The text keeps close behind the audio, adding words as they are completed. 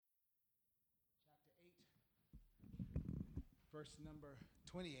verse number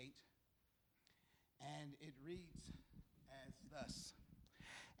 28, and it reads as thus.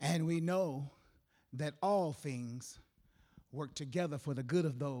 And we know that all things work together for the good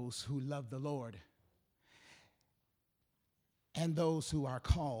of those who love the Lord and those who are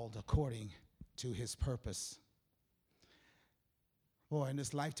called according to his purpose. Boy, in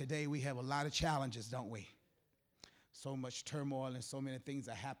this life today, we have a lot of challenges, don't we? So much turmoil and so many things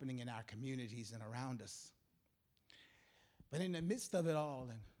are happening in our communities and around us. But in the midst of it all,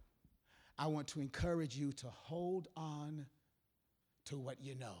 and I want to encourage you to hold on to what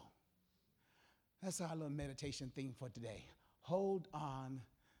you know. That's our little meditation theme for today. Hold on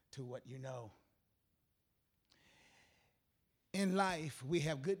to what you know. In life, we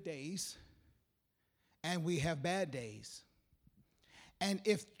have good days and we have bad days. And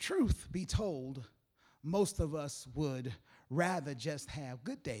if truth be told, most of us would rather just have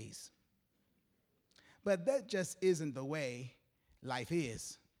good days. But that just isn't the way life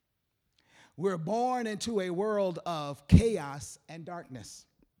is. We're born into a world of chaos and darkness.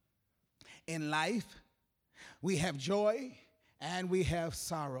 In life, we have joy and we have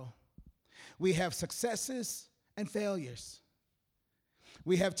sorrow. We have successes and failures.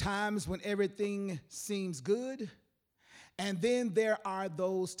 We have times when everything seems good, and then there are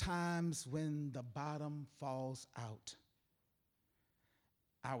those times when the bottom falls out.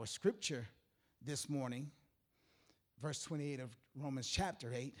 Our scripture this morning, verse 28 of Romans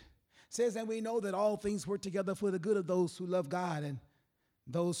chapter 8, says, and we know that all things work together for the good of those who love God and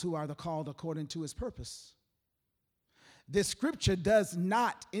those who are the called according to his purpose. This scripture does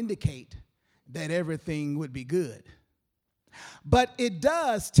not indicate that everything would be good, but it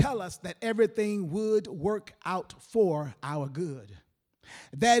does tell us that everything would work out for our good.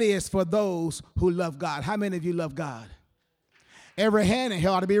 That is for those who love God. How many of you love God? Every hand in here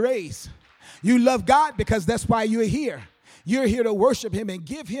ought to be raised. You love God because that's why you're here. You're here to worship him and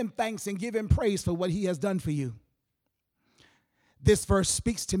give him thanks and give him praise for what he has done for you. This verse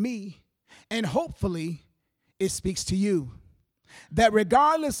speaks to me, and hopefully it speaks to you, that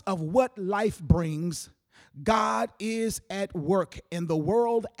regardless of what life brings, God is at work in the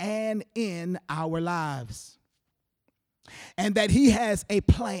world and in our lives. And that he has a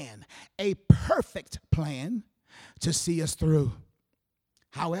plan, a perfect plan to see us through.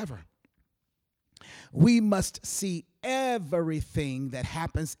 However, we must see everything that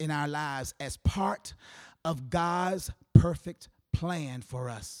happens in our lives as part of God's perfect plan for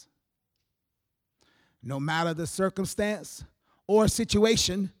us. No matter the circumstance or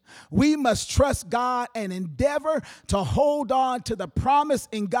situation, we must trust God and endeavor to hold on to the promise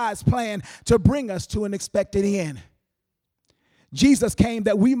in God's plan to bring us to an expected end. Jesus came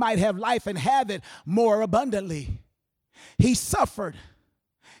that we might have life and have it more abundantly. He suffered.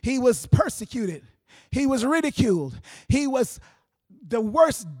 He was persecuted. He was ridiculed. He was the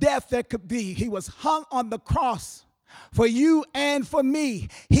worst death there could be. He was hung on the cross for you and for me.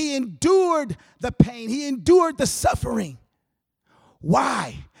 He endured the pain. He endured the suffering.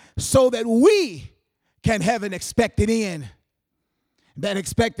 Why? So that we can have an expected end. That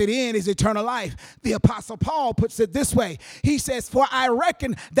expected end is eternal life. The Apostle Paul puts it this way. He says, for I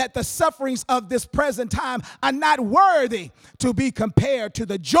reckon that the sufferings of this present time are not worthy to be compared to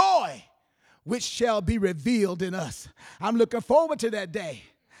the joy which shall be revealed in us. I'm looking forward to that day.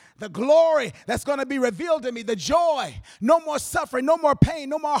 The glory that's going to be revealed to me, the joy, no more suffering, no more pain,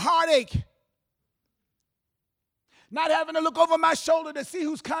 no more heartache. Not having to look over my shoulder to see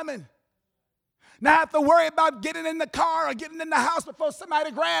who's coming. Not have to worry about getting in the car or getting in the house before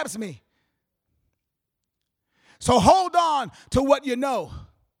somebody grabs me. So hold on to what you know.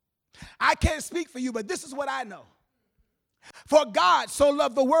 I can't speak for you, but this is what I know. For God so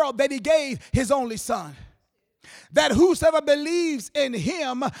loved the world that he gave his only son, that whosoever believes in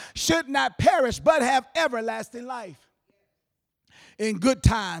him should not perish but have everlasting life. In good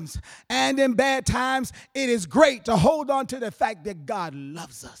times and in bad times, it is great to hold on to the fact that God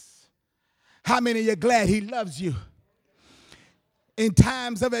loves us. How many of you are glad he loves you? In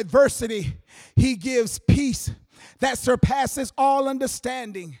times of adversity, he gives peace that surpasses all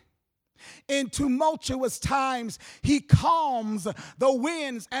understanding. In tumultuous times, he calms the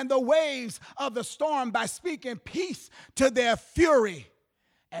winds and the waves of the storm by speaking peace to their fury,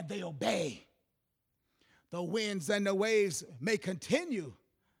 and they obey. The winds and the waves may continue,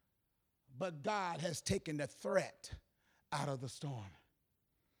 but God has taken the threat out of the storm.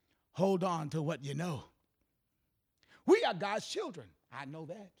 Hold on to what you know. We are God's children. I know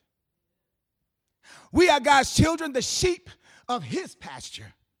that. We are God's children, the sheep of his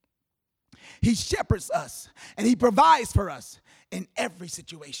pasture. He shepherds us and he provides for us in every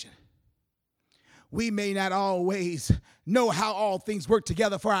situation. we may not always know how all things work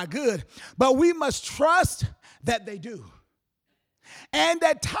together for our good, but we must trust that they do. And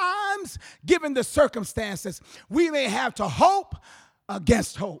at times, given the circumstances, we may have to hope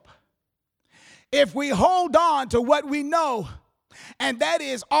against hope. If we hold on to what we know, and that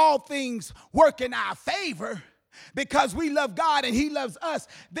is all things work in our favor because we love God and he loves us,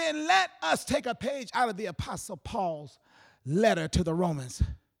 then let us take a page out of the Apostle Paul's letter to the Romans.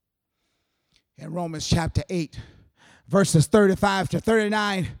 In Romans chapter 8, verses 35 to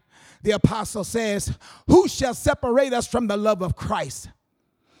 39, the apostle says, who shall separate us from the love of Christ?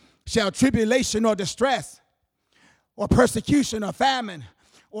 Shall tribulation or distress or persecution or famine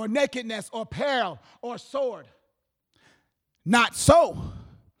or nakedness or peril or sword? Not so.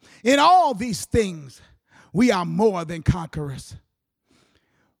 In all these things, we are more than conquerors.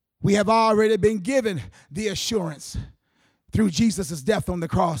 We have already been given the assurance through Jesus' death on the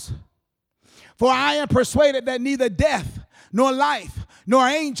cross. For I am persuaded that neither death, nor life, nor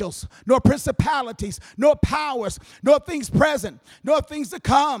angels, nor principalities, nor powers, nor things present, nor things to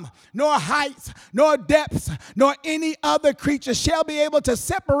come, nor heights, nor depths, nor any other creature shall be able to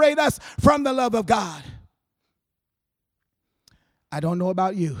separate us from the love of God. I don't know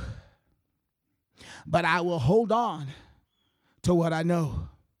about you, but I will hold on to what I know.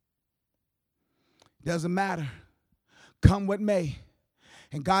 Doesn't matter. Come what may.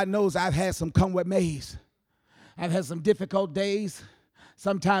 And God knows I've had some come what mays. I've had some difficult days.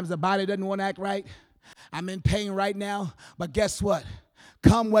 Sometimes the body doesn't want to act right. I'm in pain right now. But guess what?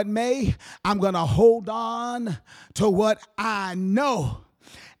 Come what may, I'm going to hold on to what I know.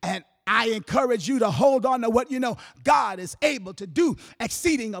 And I encourage you to hold on to what you know. God is able to do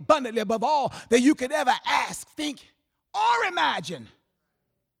exceeding abundantly above all that you could ever ask, think, or imagine.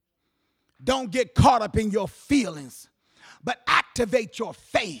 Don't get caught up in your feelings, but activate your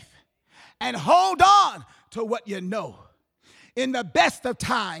faith and hold on to what you know. In the best of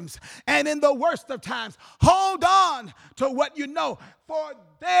times and in the worst of times, hold on to what you know, for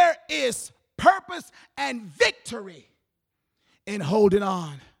there is purpose and victory in holding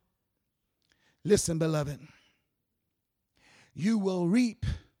on. Listen, beloved, you will reap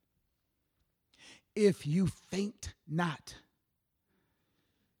if you faint not.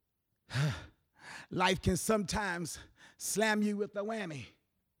 Life can sometimes slam you with a whammy,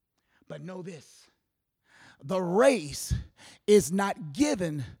 but know this: the race is not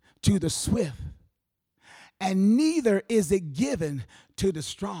given to the swift, and neither is it given to the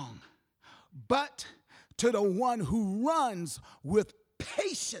strong, but to the one who runs with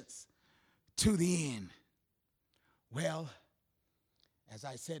patience to the end. Well, as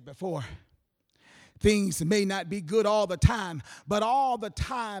I said before, things may not be good all the time, but all the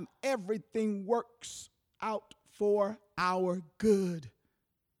time everything works out for our good.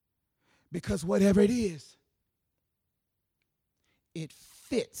 Because whatever it is, it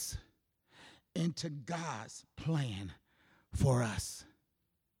fits into God's plan for us.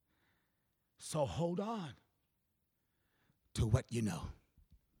 So hold on to what you know.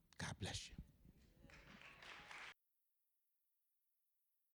 God bless you.